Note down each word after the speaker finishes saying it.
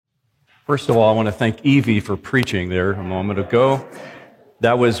First of all, I want to thank Evie for preaching there a moment ago.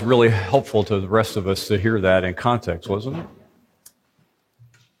 That was really helpful to the rest of us to hear that in context, wasn't it?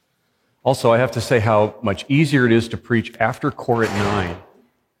 Also, I have to say how much easier it is to preach after COR at 9. You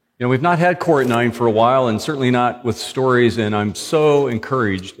know, we've not had COR at 9 for a while, and certainly not with stories, and I'm so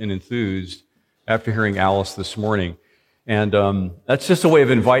encouraged and enthused after hearing Alice this morning. And that's just a way of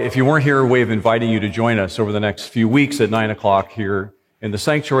if you weren't here, a way of inviting you to join us over the next few weeks at 9 o'clock here in the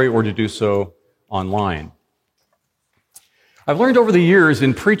sanctuary, or to do so online. I've learned over the years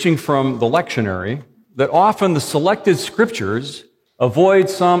in preaching from the lectionary that often the selected scriptures avoid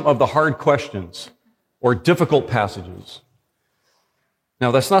some of the hard questions or difficult passages. Now,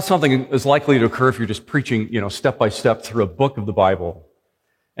 that's not something that's likely to occur if you're just preaching, step by step through a book of the Bible.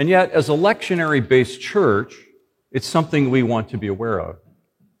 And yet, as a lectionary-based church, it's something we want to be aware of.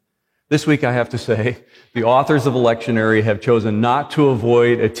 This week, I have to say, the authors of the lectionary have chosen not to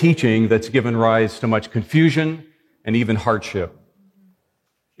avoid a teaching that's given rise to much confusion and even hardship.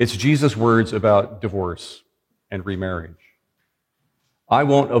 It's Jesus' words about divorce and remarriage. I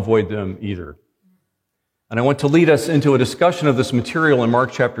won't avoid them either. And I want to lead us into a discussion of this material in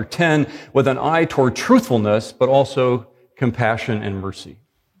Mark chapter 10 with an eye toward truthfulness, but also compassion and mercy.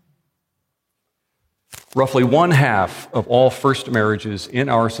 Roughly 1/2 of all first marriages in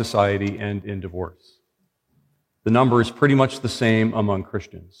our society end in divorce. The number is pretty much the same among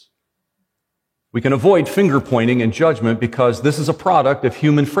Christians. We can avoid finger pointing and judgment because this is a product of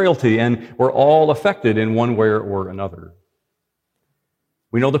human frailty, and we're all affected in one way or another.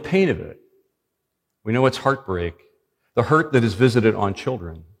 We know the pain of it. We know its heartbreak, the hurt that is visited on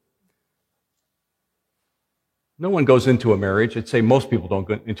children. No one goes into a marriage, I'd say most people don't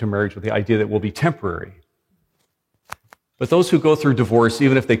go into marriage with the idea that it will be temporary. But those who go through divorce,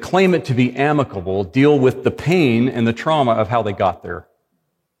 even if they claim it to be amicable, deal with the pain and the trauma of how they got there.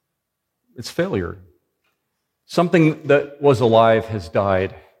 It's failure. Something that was alive has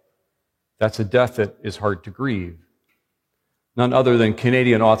died. That's a death that is hard to grieve. None other than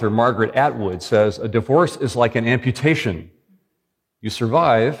Canadian author Margaret Atwood says, a divorce is like an amputation. You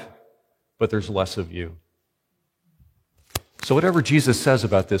survive, but there's less of you. So whatever Jesus says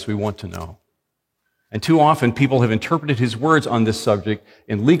about this, we want to know. And too often, people have interpreted his words on this subject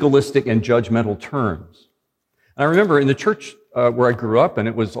in legalistic and judgmental terms. And I remember in the church where I grew up, and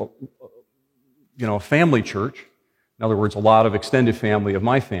it was a family church, in other words, a lot of extended family of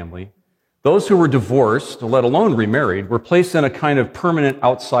my family, those who were divorced, let alone remarried, were placed in a kind of permanent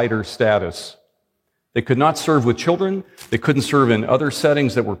outsider status. They could not serve with children. They couldn't serve in other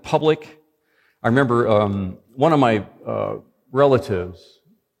settings that were public. I remember one of my relatives,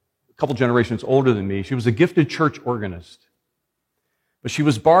 a couple generations older than me, she was a gifted church organist. But she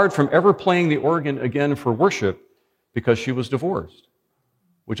was barred from ever playing the organ again for worship because she was divorced,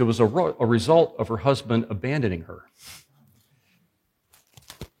 which was a result of her husband abandoning her.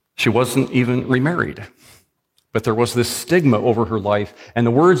 She wasn't even remarried. But there was this stigma over her life, and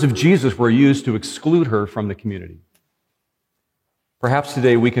the words of Jesus were used to exclude her from the community. Perhaps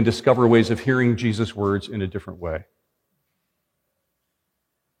today we can discover ways of hearing Jesus' words in a different way.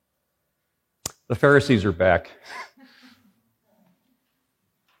 The Pharisees are back.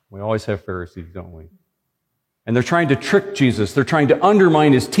 We always have Pharisees, don't we? And they're trying to trick Jesus. They're trying to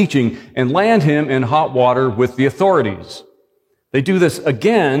undermine his teaching and land him in hot water with the authorities. They do this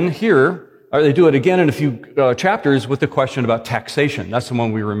again here, or they do it again in a few chapters with the question about taxation. That's the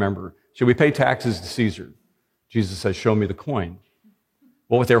one we remember. Should we pay taxes to Caesar? Jesus says, show me the coin.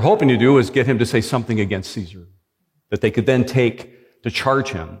 Well, what they're hoping to do is get him to say something against Caesar that they could then take to charge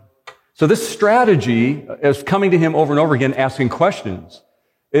him. So this strategy is coming to him over and over again, asking questions,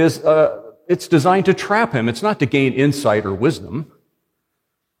 it's designed to trap him. It's not to gain insight or wisdom.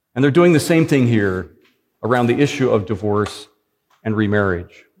 And they're doing the same thing here around the issue of divorce and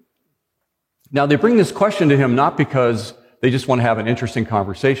remarriage. Now, they bring this question to him not because they just want to have an interesting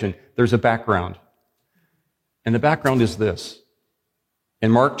conversation. There's a background. And the background is this.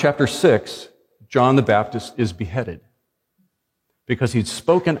 In Mark chapter 6, John the Baptist is beheaded because he'd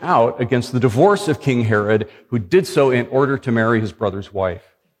spoken out against the divorce of King Herod, who did so in order to marry his brother's wife.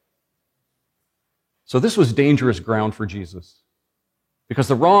 So this was dangerous ground for Jesus because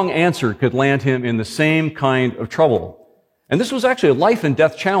the wrong answer could land him in the same kind of trouble. And this was actually a life and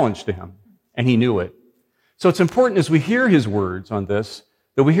death challenge to him, and he knew it. So it's important as we hear his words on this,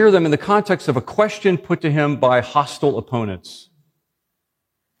 that we hear them in the context of a question put to him by hostile opponents.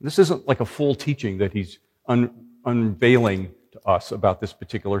 This isn't like a full teaching that he's unveiling to us about this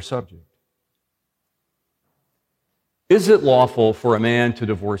particular subject. Is it lawful for a man to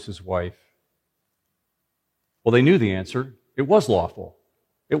divorce his wife? Well, they knew the answer. It was lawful.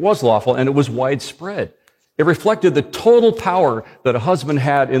 It was lawful, and it was widespread. It reflected the total power that a husband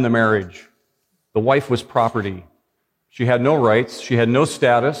had in the marriage. The wife was property. She had no rights. She had no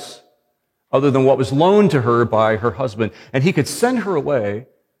status other than what was loaned to her by her husband. And he could send her away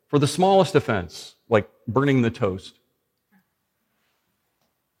for the smallest offense, like burning the toast.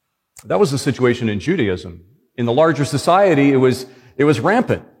 That was the situation in Judaism. In the larger society, it was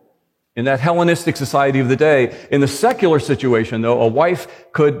rampant. In that Hellenistic society of the day. In the secular situation, though, a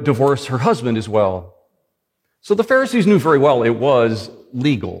wife could divorce her husband as well. So the Pharisees knew very well it was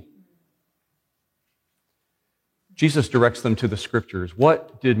legal. Jesus directs them to the scriptures.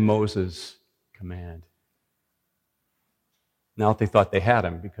 What did Moses command? Now they thought they had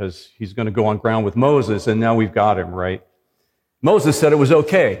him because he's going to go on ground with Moses, and now we've got him, right? Moses said it was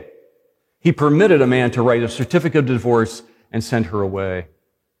okay. He permitted a man to write a certificate of divorce and send her away.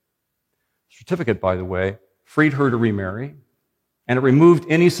 Certificate, by the way, freed her to remarry, and it removed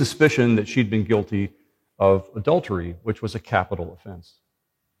any suspicion that she'd been guilty of adultery, which was a capital offense.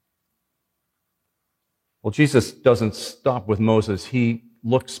 Well, Jesus doesn't stop with Moses. He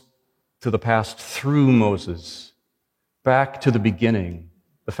looks to the past through Moses, back to the beginning,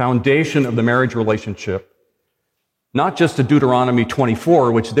 the foundation of the marriage relationship, not just to Deuteronomy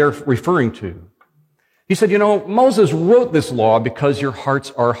 24, which they're referring to. He said, Moses wrote this law because your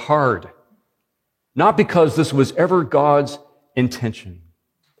hearts are hard, not because this was ever God's intention.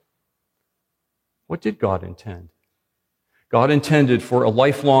 What did God intend? God intended for a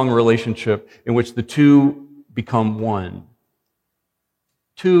lifelong relationship in which the two become one.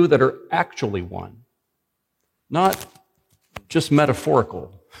 Two that are actually one. Not just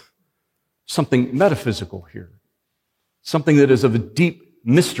metaphorical. Something metaphysical here. Something that is of a deep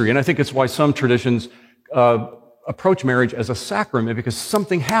mystery. And I think it's why some traditions approach marriage as a sacrament, because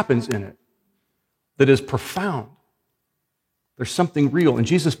something happens in it that is profound. There's something real, and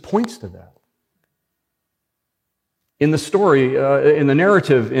Jesus points to that. In the story, in the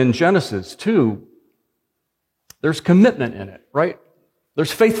narrative in Genesis 2, there's commitment in it, right?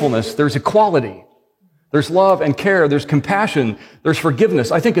 There's faithfulness, there's equality, there's love and care, there's compassion, there's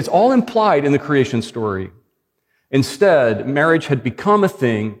forgiveness. I think it's all implied in the creation story. Instead, marriage had become a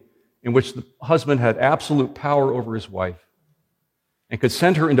thing in which the husband had absolute power over his wife and could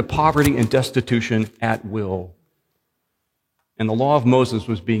send her into poverty and destitution at will. And the law of Moses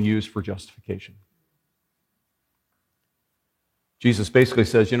was being used for justification. Jesus basically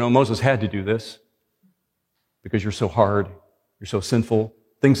says, Moses had to do this because you're so hard, you're so sinful.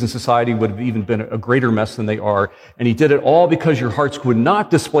 Things in society would have even been a greater mess than they are. And he did it all because your hearts would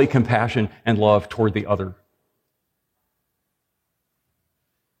not display compassion and love toward the other.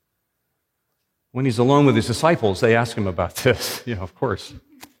 When he's alone with his disciples, they ask him about this, of course.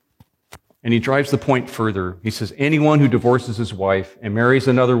 And he drives the point further. He says, anyone who divorces his wife and marries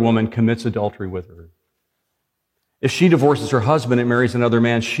another woman commits adultery with her. If she divorces her husband and marries another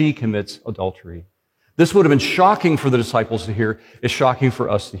man, she commits adultery. This would have been shocking for the disciples to hear. It's shocking for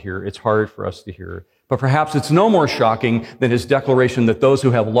us to hear. It's hard for us to hear. But perhaps it's no more shocking than his declaration that those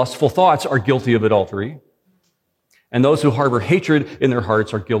who have lustful thoughts are guilty of adultery, and those who harbor hatred in their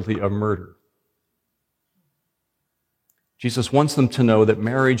hearts are guilty of murder. Jesus wants them to know that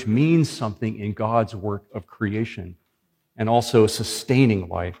marriage means something in God's work of creation and also sustaining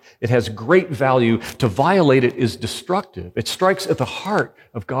life. It has great value. To violate it is destructive. It strikes at the heart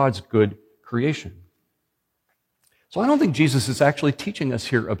of God's good creation. So I don't think Jesus is actually teaching us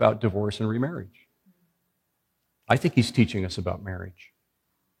here about divorce and remarriage. I think he's teaching us about marriage.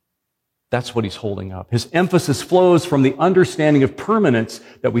 That's what he's holding up. His emphasis flows from the understanding of permanence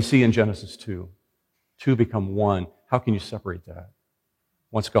that we see in Genesis 2. Two become one. How can you separate that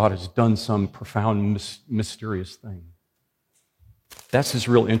once God has done some profound, mysterious thing? That's his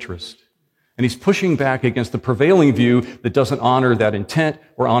real interest. And he's pushing back against the prevailing view that doesn't honor that intent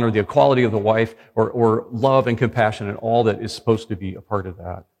or honor the equality of the wife or love and compassion and all that is supposed to be a part of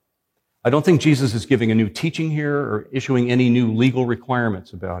that. I don't think Jesus is giving a new teaching here or issuing any new legal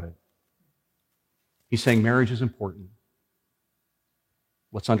requirements about it. He's saying marriage is important.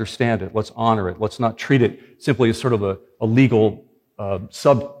 Let's understand it. Let's honor it. Let's not treat it simply as sort of a legal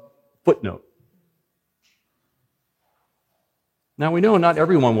sub-footnote. Now, we know not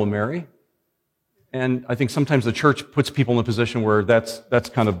everyone will marry. And I think sometimes the church puts people in a position where that's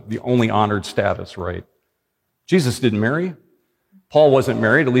kind of the only honored status, right? Jesus didn't marry. Paul wasn't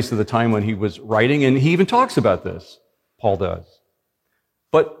married, at least at the time when he was writing, and he even talks about this. Paul does.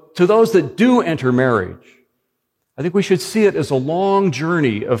 But to those that do enter marriage, I think we should see it as a long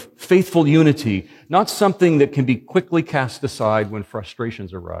journey of faithful unity, not something that can be quickly cast aside when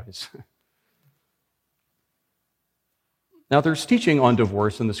frustrations arise. Now, there's teaching on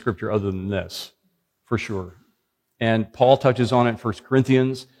divorce in the scripture other than this, for sure. And Paul touches on it in 1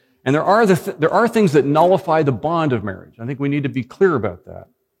 Corinthians. And there are things that nullify the bond of marriage. I think we need to be clear about that.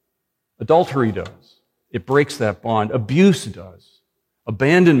 Adultery does. It breaks that bond. Abuse does.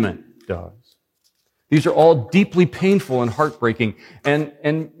 Abandonment does. These are all deeply painful and heartbreaking.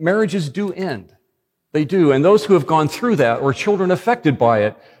 And marriages do end. They do. And those who have gone through that or children affected by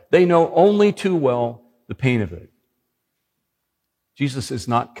it, they know only too well the pain of it. Jesus is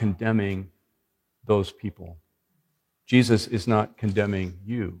not condemning those people. Jesus is not condemning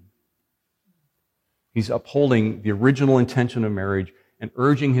you. He's upholding the original intention of marriage and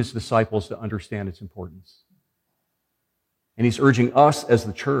urging his disciples to understand its importance. And he's urging us as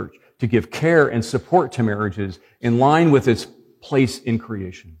the church to give care and support to marriages in line with its place in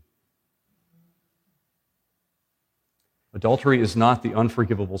creation. Adultery is not the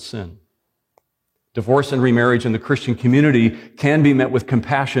unforgivable sin. Divorce and remarriage in the Christian community can be met with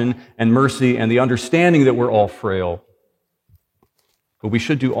compassion and mercy and the understanding that we're all frail. But we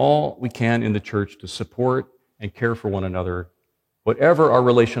should do all we can in the church to support and care for one another, whatever our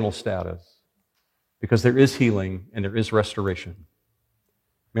relational status, because there is healing and there is restoration.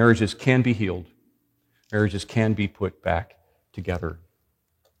 Marriages can be healed. Marriages can be put back together.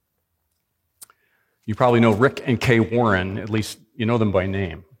 You probably know Rick and Kay Warren, at least you know them by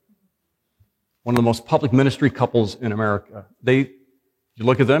name. One of the most public ministry couples in America. You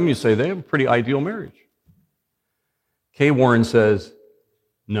look at them, you say they have a pretty ideal marriage. Kay Warren says,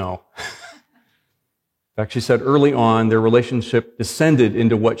 no. In fact, she said early on their relationship descended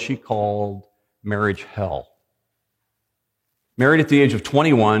into what she called marriage hell. Married at the age of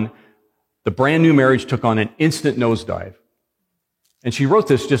 21, the brand new marriage took on an instant nosedive. And she wrote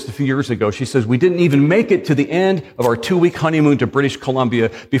this just a few years ago. She says, we didn't even make it to the end of our 2-week honeymoon to British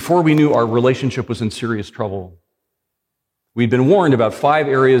Columbia before we knew our relationship was in serious trouble. We'd been warned about 5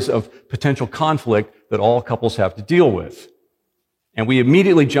 areas of potential conflict that all couples have to deal with. And we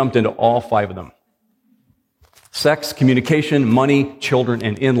immediately jumped into all 5 of them. Sex, communication, money, children,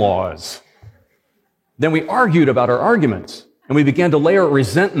 and in-laws. Then we argued about our arguments, and we began to layer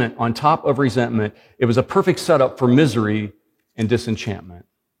resentment on top of resentment. It was a perfect setup for misery and disenchantment.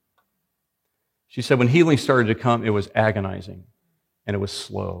 She said when healing started to come, it was agonizing, and it was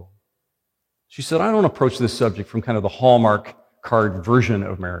slow. She said, I don't approach this subject from kind of the Hallmark card version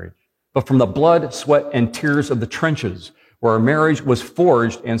of marriage, but from the blood, sweat, and tears of the trenches where our marriage was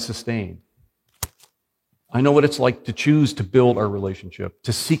forged and sustained. I know what it's like to choose to build our relationship,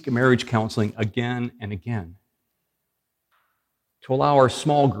 to seek marriage counseling again and again, to allow our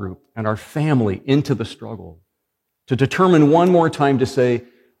small group and our family into the struggle, to determine one more time to say,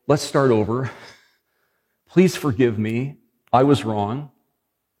 let's start over. Please forgive me. I was wrong,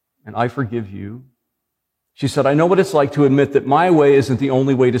 and I forgive you. She said, I know what it's like to admit that my way isn't the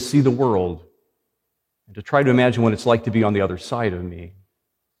only way to see the world, and to try to imagine what it's like to be on the other side of me,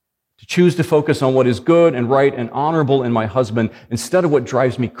 to choose to focus on what is good and right and honorable in my husband instead of what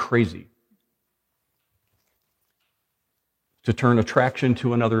drives me crazy, to turn attraction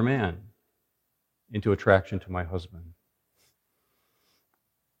to another man into attraction to my husband.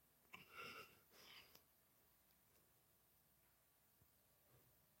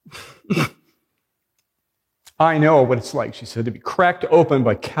 I know what it's like, she said, to be cracked open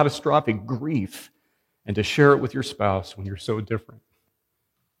by catastrophic grief and to share it with your spouse when you're so different.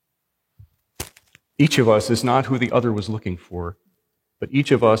 Each of us is not who the other was looking for, but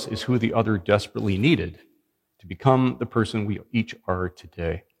each of us is who the other desperately needed to become the person we each are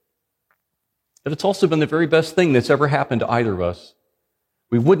today. But it's also been the very best thing that's ever happened to either of us.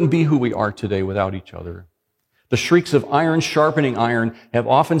 We wouldn't be who we are today without each other. The shrieks of iron sharpening iron have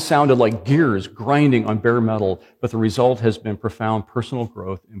often sounded like gears grinding on bare metal, but the result has been profound personal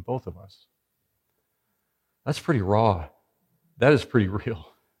growth in both of us. That's pretty raw. That is pretty real.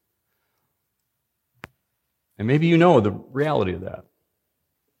 And maybe you know the reality of that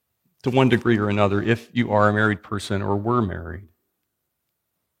to one degree or another if you are a married person or were married.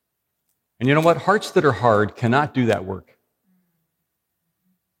 And you know what? Hearts that are hard cannot do that work.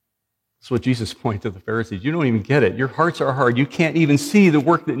 That's what Jesus pointed to the Pharisees. You don't even get it. Your hearts are hard. You can't even see the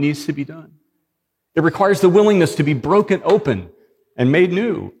work that needs to be done. It requires the willingness to be broken open and made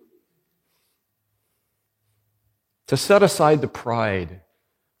new. To set aside the pride,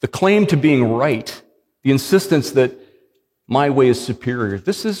 the claim to being right, the insistence that my way is superior.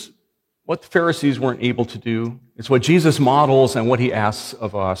 This is what the Pharisees weren't able to do. It's what Jesus models and what he asks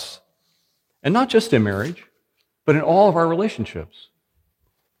of us. And not just in marriage, but in all of our relationships.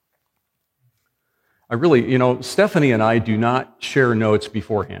 I really, Stephanie and I do not share notes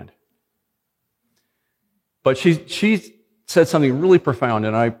beforehand. But she said something really profound,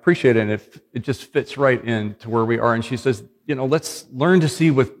 and I appreciate it, and it just fits right into where we are. And she says, let's learn to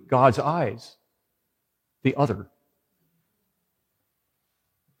see with God's eyes the other.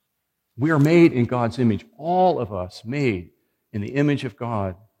 We are made in God's image, all of us made in the image of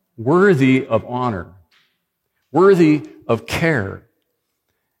God, worthy of honor, worthy of care.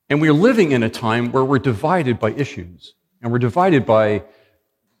 And we're living in a time where we're divided by issues, and we're divided by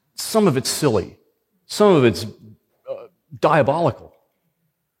some of it's silly, some of it's diabolical.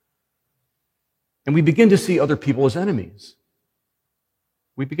 And we begin to see other people as enemies.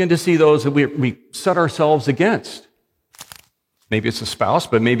 We begin to see those that we set ourselves against. Maybe it's a spouse,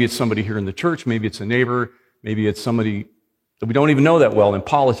 but maybe it's somebody here in the church, maybe it's a neighbor, maybe it's somebody that we don't even know that well in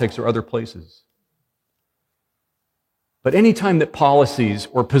politics or other places. But any time that policies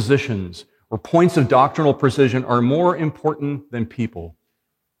or positions or points of doctrinal precision are more important than people,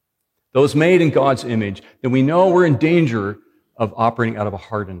 those made in God's image, then we know we're in danger of operating out of a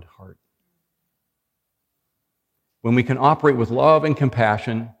hardened heart. When we can operate with love and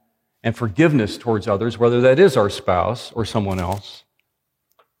compassion and forgiveness towards others, whether that is our spouse or someone else,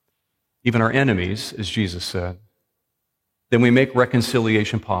 even our enemies, as Jesus said, then we make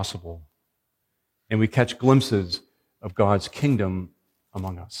reconciliation possible, and we catch glimpses of God's kingdom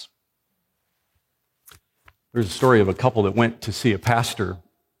among us. There's a story of a couple that went to see a pastor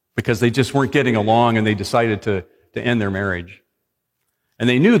because they just weren't getting along, and they decided to end their marriage. And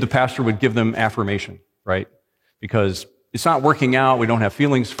they knew the pastor would give them affirmation, right? Because it's not working out, we don't have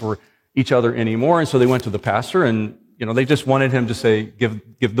feelings for each other anymore, and so they went to the pastor, and they just wanted him to say,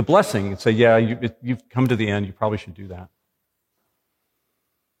 give the blessing, and say, yeah, you've come to the end, you probably should do that.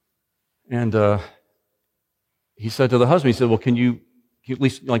 And he said to the husband, he said, well, can you at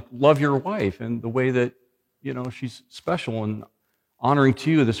least love your wife in the way that, she's special and honoring to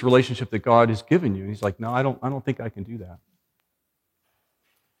you this relationship that God has given you? And he's like, no, I don't think I can do that.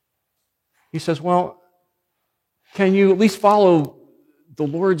 He says, well, can you at least follow the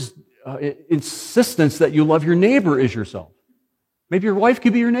Lord's insistence that you love your neighbor as yourself? Maybe your wife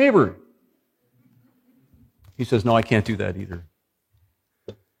could be your neighbor. He says, no, I can't do that either.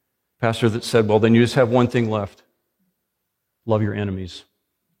 Pastor that said, well, then you just have one thing left. Love your enemies.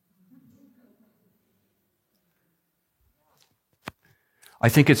 I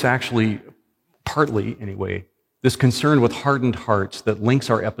think it's actually, partly anyway, this concern with hardened hearts that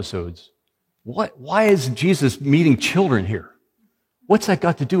links our episodes. Why is Jesus meeting children here? What's that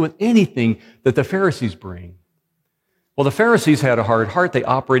got to do with anything that the Pharisees bring? Well, the Pharisees had a hard heart. They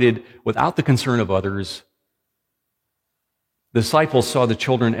operated without the concern of others. The disciples saw the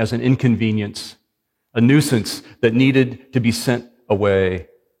children as an inconvenience, a nuisance that needed to be sent away.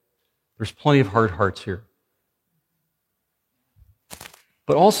 There's plenty of hard hearts here.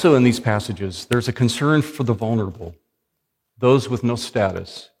 But also in these passages, there's a concern for the vulnerable, those with no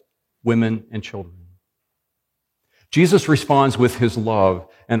status, women and children. Jesus responds with his love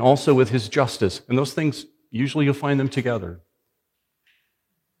and also with his justice, and those things, usually you'll find them together.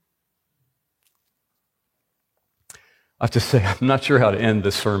 I have to say, I'm not sure how to end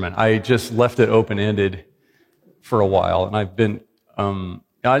this sermon. I just left it open-ended for a while, and I've been,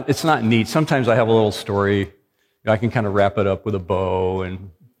 it's not neat. Sometimes I have a little story. I can kind of wrap it up with a bow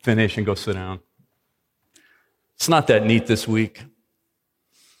and finish and go sit down. It's not that neat this week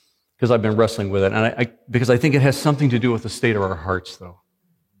because I've been wrestling with it, and because I think it has something to do with the state of our hearts, though.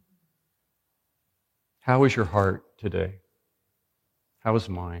 How is your heart today? How is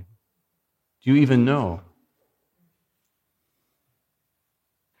mine? Do you even know?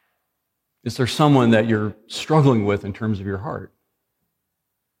 Is there someone that you're struggling with in terms of your heart?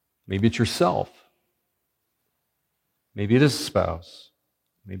 Maybe it's yourself. Maybe it is a spouse.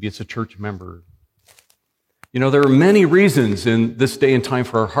 Maybe it's a church member. There are many reasons in this day and time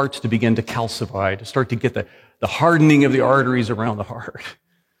for our hearts to begin to calcify, to start to get the hardening of the arteries around the heart.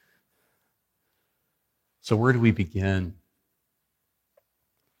 So where do we begin?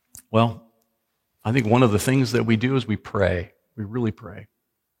 Well, I think one of the things that we do is we pray. We really pray.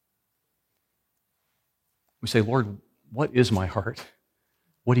 We say, Lord, what is my heart?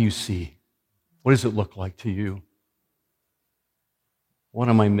 What do you see? What does it look like to you? What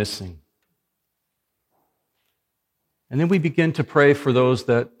am I missing? And then we begin to pray for those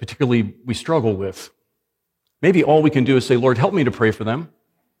that particularly we struggle with. Maybe all we can do is say, Lord, help me to pray for them.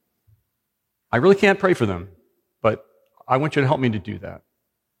 I really can't pray for them, but I want you to help me to do that.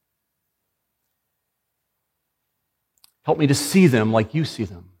 Help me to see them like you see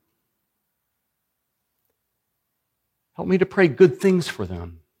them. Help me to pray good things for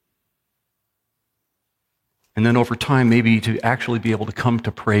them. And then over time, maybe to actually be able to come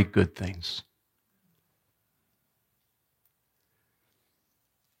to pray good things.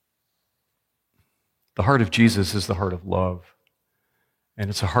 The heart of Jesus is the heart of love. And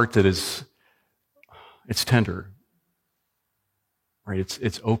it's a heart that it's tender, right?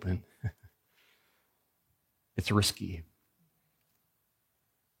 It's open. It's risky.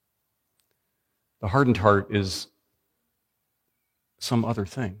 The hardened heart is some other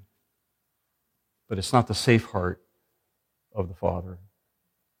thing, but it's not the safe heart of the Father.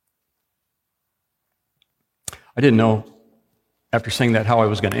 I didn't know after saying that how I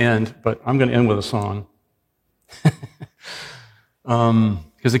was going to end, but I'm going to end with a song.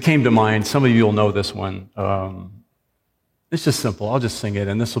 Because it came to mind. Some of you will know this one. It's just simple. I'll just sing it,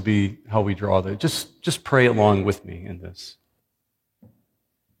 and this will be how we draw the. Just pray along with me in this.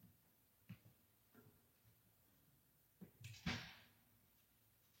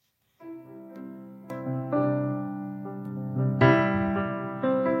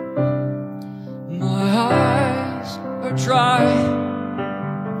 My eyes are dry.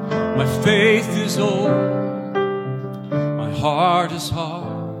 My faith is old. My heart is hard.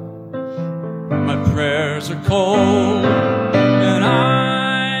 My prayers are cold, and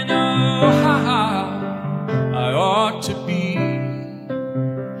I know how I ought to be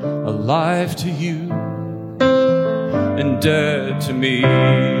alive to you and dead to me.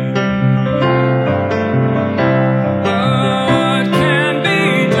 What can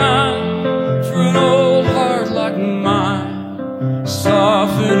be done for an old heart like mine?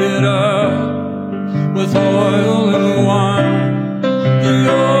 Soften it up with oil and wine. The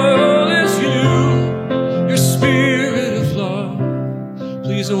oil is you, your spirit of love.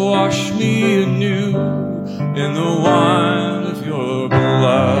 Please wash me anew in the wine of your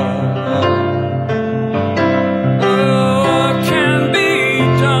blood. Oh, what can be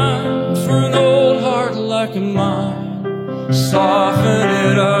done for an old heart like mine? Soften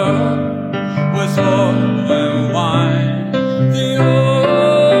it up with oil and wine. The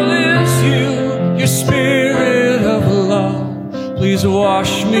oil is you, your spirit of love. Please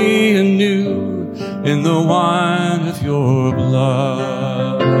wash me anew in the wine of your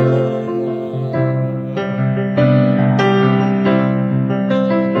blood.